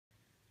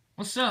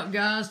What's up,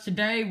 guys?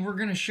 Today we're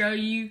going to show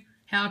you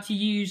how to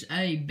use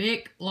a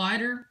Bic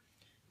lighter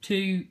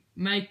to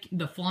make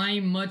the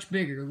flame much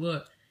bigger.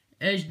 Look,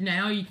 as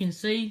now you can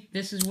see,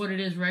 this is what it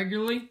is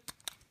regularly.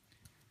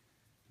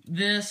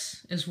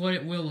 This is what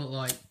it will look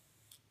like.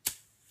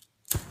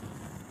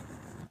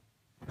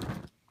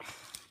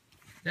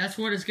 That's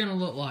what it's going to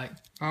look like.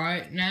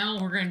 Alright, now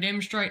we're going to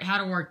demonstrate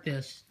how to work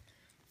this.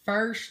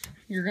 First,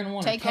 you're going to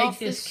want to take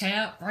this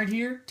cap right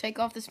here. Take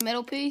off this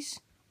metal piece.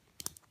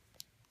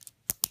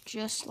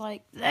 Just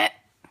like that.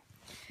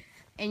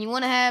 And you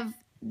want to have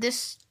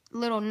this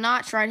little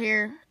notch right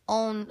here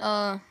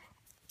on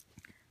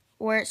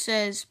where it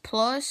says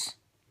plus,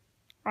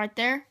 right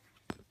there.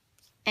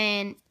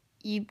 And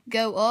you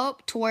go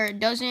up to where it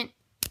doesn't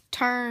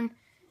turn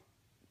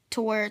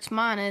to where it's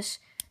minus,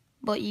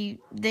 but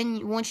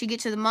once you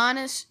get to the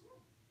minus,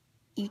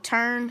 you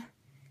turn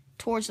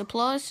towards the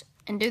plus,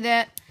 and do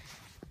that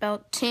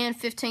about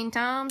 10-15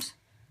 times.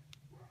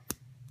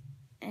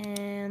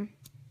 And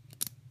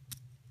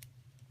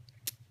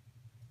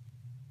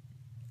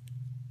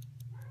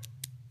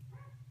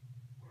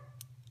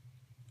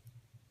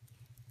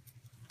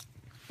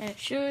it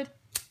should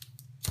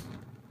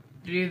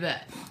Do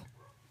that.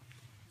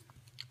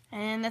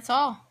 And that's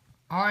all.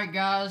 Alright,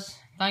 guys.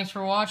 Thanks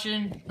for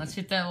watching. Let's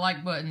hit that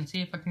like button and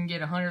see if I can get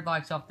 100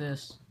 likes off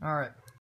this. Alright.